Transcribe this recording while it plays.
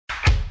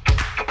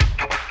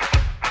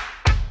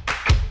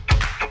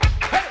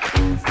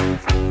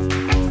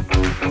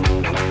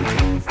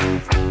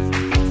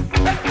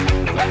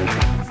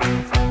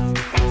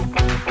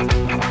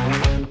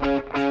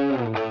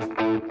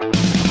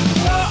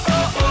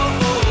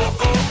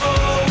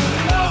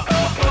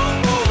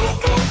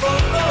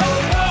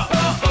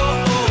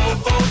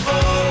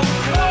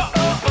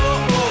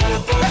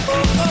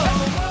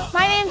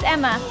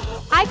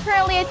I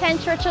currently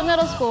attend Churchill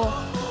Middle School.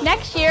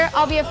 Next year,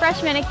 I'll be a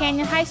freshman at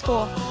Canyon High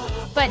School.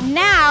 But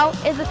now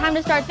is the time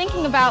to start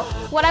thinking about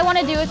what I want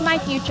to do with my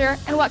future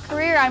and what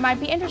career I might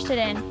be interested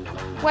in.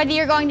 Whether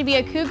you're going to be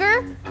a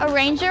cougar, a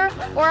ranger,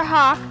 or a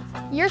hawk,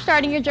 you're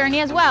starting your journey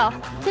as well,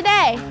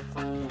 today.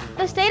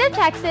 The state of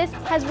Texas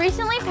has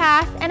recently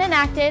passed and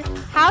enacted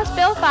House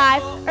Bill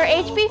 5, or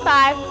HB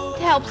 5,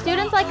 to help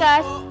students like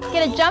us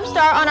get a jump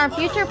start on our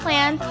future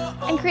plans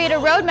and create a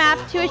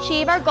roadmap to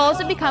achieve our goals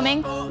of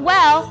becoming,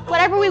 well,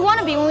 whatever we want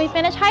to be when we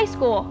finish high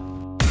school.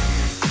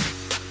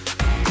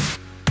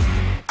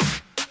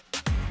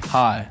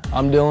 Hi,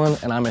 I'm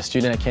Dylan and I'm a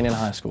student at Canyon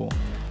High School.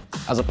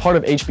 As a part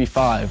of HB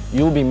 5,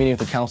 you will be meeting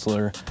with a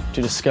counselor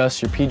to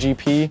discuss your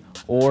PGP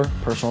or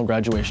personal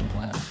graduation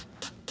plan.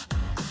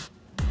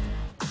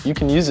 You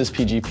can use this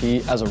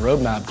PGP as a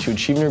roadmap to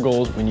achieving your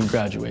goals when you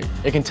graduate.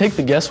 It can take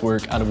the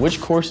guesswork out of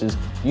which courses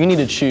you need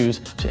to choose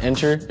to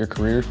enter your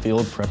career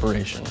field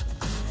preparation.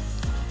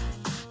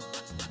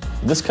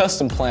 This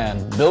custom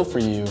plan, built for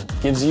you,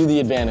 gives you the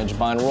advantage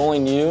by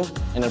enrolling you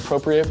in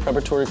appropriate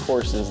preparatory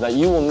courses that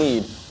you will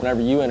need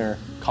whenever you enter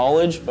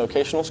college,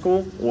 vocational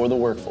school, or the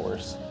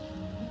workforce.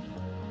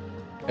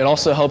 It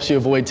also helps you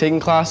avoid taking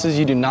classes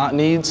you do not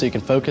need so you can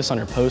focus on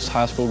your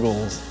post-high school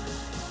goals.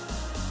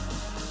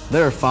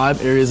 There are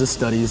 5 areas of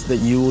studies that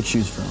you will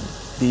choose from.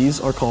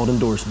 These are called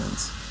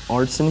endorsements: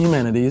 Arts and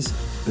Humanities,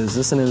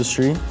 Business and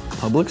Industry,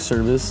 Public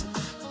Service,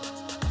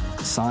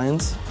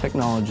 Science,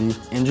 Technology,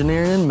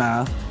 Engineering and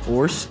Math,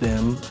 or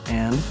STEM,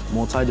 and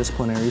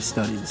Multidisciplinary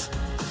Studies.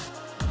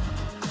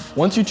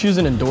 Once you choose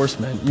an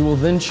endorsement, you will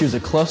then choose a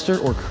cluster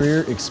or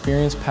career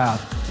experience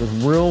path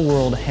with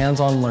real-world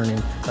hands-on learning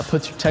that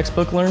puts your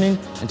textbook learning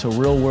into a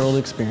real-world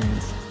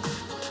experience.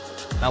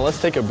 Now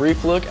let's take a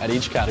brief look at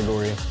each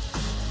category.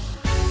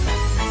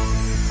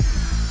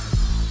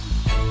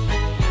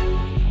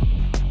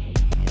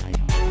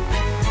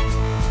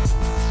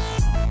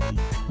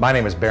 My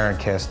name is Baron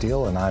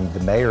Castile, and I'm the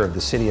mayor of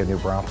the city of New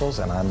Braunfels,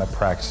 and I'm a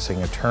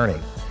practicing attorney.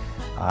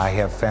 I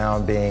have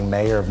found being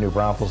mayor of New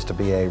Braunfels to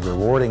be a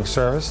rewarding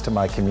service to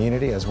my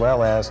community, as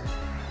well as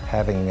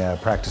having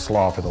practiced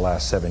law for the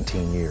last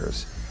 17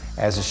 years.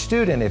 As a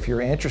student, if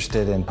you're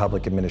interested in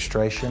public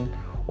administration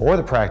or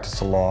the practice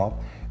of law,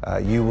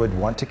 you would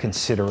want to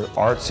consider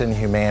Arts and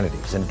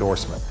Humanities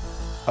endorsement.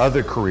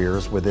 Other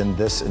careers within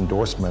this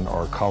endorsement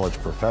are college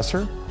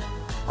professor,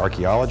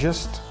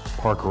 archaeologist,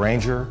 park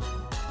ranger,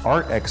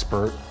 art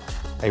expert,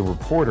 a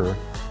reporter,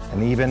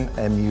 and even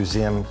a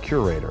museum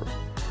curator.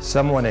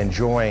 Someone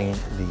enjoying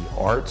the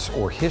arts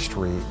or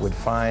history would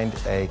find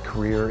a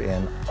career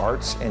in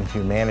arts and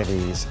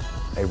humanities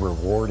a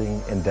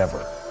rewarding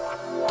endeavor.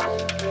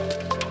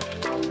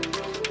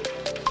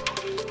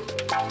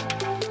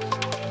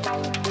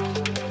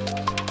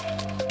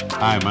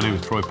 Hi, my name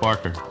is Troy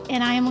Parker.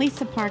 And I am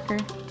Lisa Parker.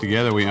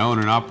 Together we own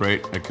and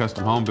operate a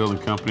custom home building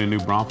company in New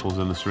Braunfels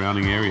and the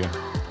surrounding area.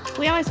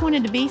 We always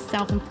wanted to be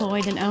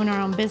self-employed and own our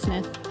own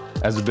business.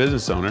 As a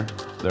business owner,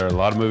 there are a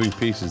lot of moving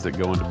pieces that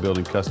go into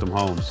building custom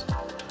homes.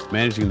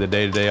 Managing the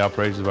day-to-day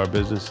operations of our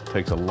business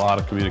takes a lot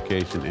of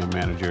communication and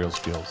managerial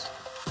skills.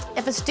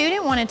 If a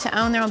student wanted to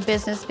own their own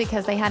business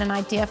because they had an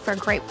idea for a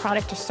great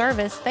product or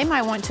service, they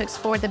might want to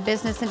explore the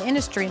business and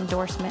industry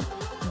endorsement.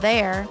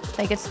 There,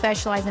 they could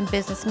specialize in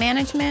business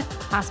management,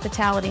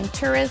 hospitality and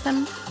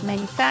tourism,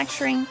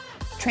 manufacturing,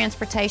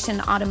 transportation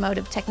and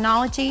automotive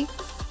technology,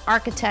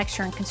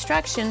 architecture and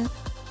construction,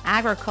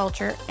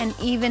 agriculture, and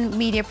even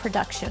media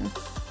production.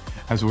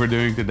 As we're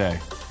doing today,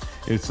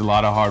 it's a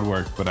lot of hard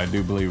work, but I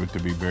do believe it to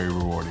be very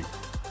rewarding.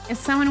 If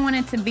someone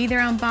wanted to be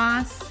their own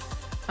boss,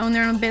 own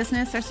their own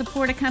business, or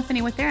support a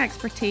company with their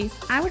expertise,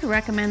 I would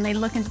recommend they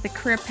look into the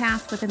career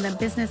path within the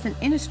business and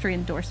industry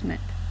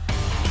endorsement.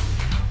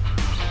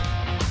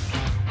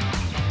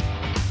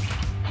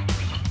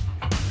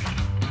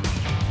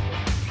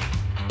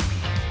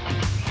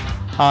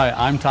 Hi,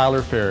 I'm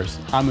Tyler Ferris.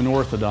 I'm an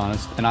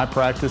orthodontist and I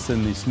practice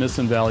in the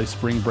Smithson Valley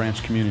Spring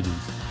Branch communities.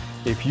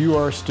 If you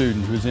are a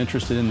student who's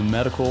interested in the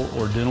medical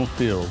or dental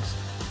fields,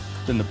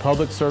 then the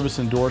public service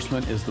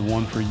endorsement is the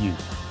one for you.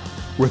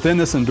 Within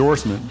this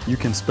endorsement, you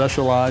can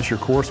specialize your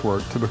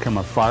coursework to become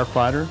a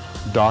firefighter,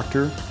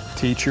 doctor,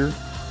 teacher,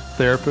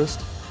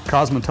 therapist,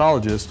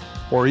 cosmetologist,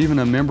 or even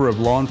a member of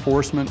law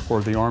enforcement or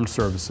the armed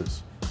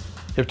services.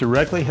 If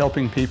directly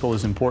helping people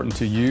is important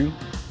to you,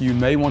 you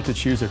may want to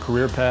choose a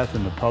career path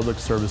in the public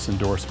service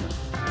endorsement.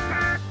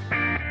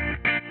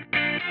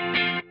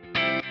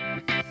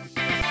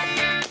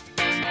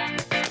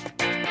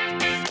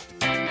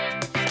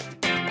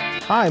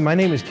 Hi, my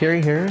name is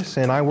Kerry Harris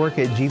and I work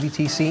at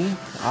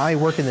GVTC. I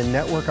work in the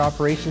Network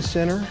Operations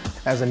Center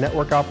as a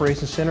Network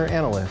Operations Center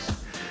analyst.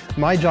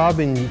 My job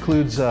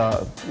includes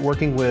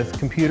working with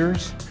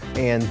computers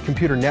and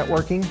computer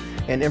networking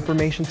and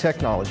information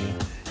technology.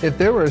 If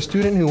there were a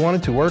student who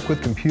wanted to work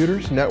with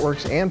computers,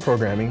 networks, and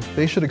programming,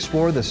 they should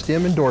explore the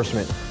STEM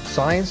endorsement: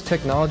 science,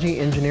 technology,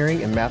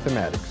 engineering, and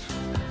mathematics.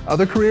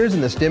 Other careers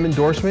in the STEM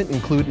endorsement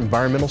include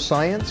environmental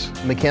science,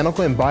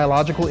 mechanical and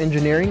biological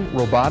engineering,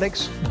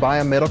 robotics,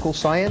 biomedical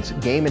science,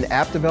 game and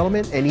app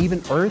development, and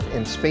even earth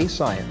and space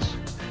science.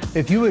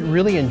 If you would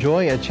really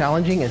enjoy a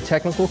challenging and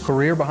technical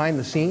career behind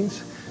the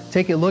scenes,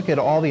 take a look at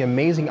all the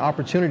amazing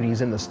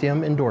opportunities in the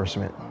STEM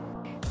endorsement.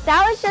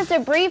 That was just a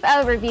brief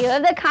overview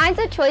of the kinds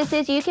of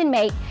choices you can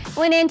make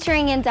when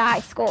entering into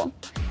high school.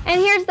 And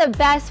here's the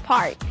best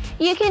part.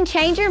 You can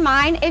change your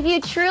mind if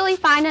you truly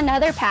find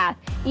another path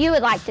you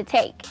would like to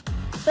take.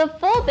 The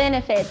full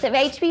benefits of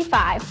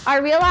HB5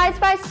 are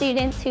realized by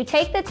students who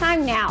take the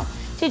time now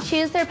to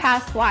choose their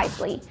paths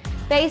wisely,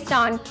 based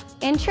on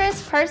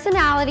interests,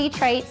 personality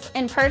traits,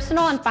 and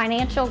personal and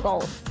financial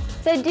goals.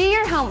 So do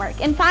your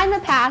homework and find the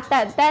path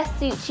that best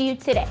suits you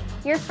today.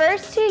 Your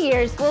first 2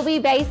 years will be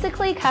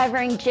basically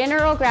covering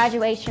general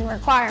graduation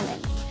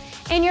requirements,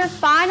 and your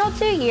final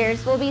 2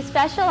 years will be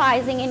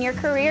specializing in your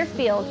career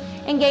field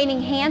and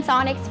gaining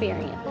hands-on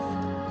experience.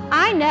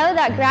 I know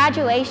that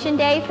graduation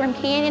day from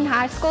Canyon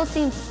High School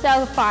seems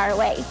so far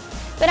away,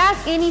 but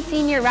ask any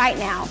senior right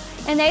now,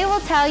 and they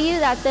will tell you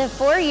that the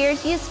 4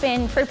 years you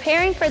spend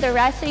preparing for the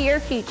rest of your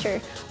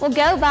future will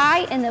go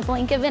by in the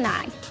blink of an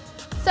eye.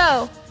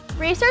 So,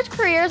 research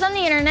careers on the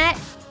internet,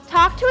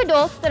 talk to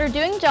adults that are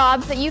doing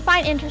jobs that you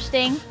find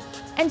interesting,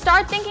 and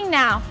start thinking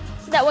now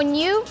so that when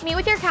you meet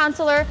with your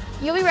counselor,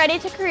 you'll be ready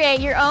to create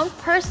your own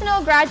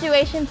personal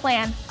graduation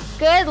plan.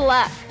 Good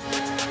luck!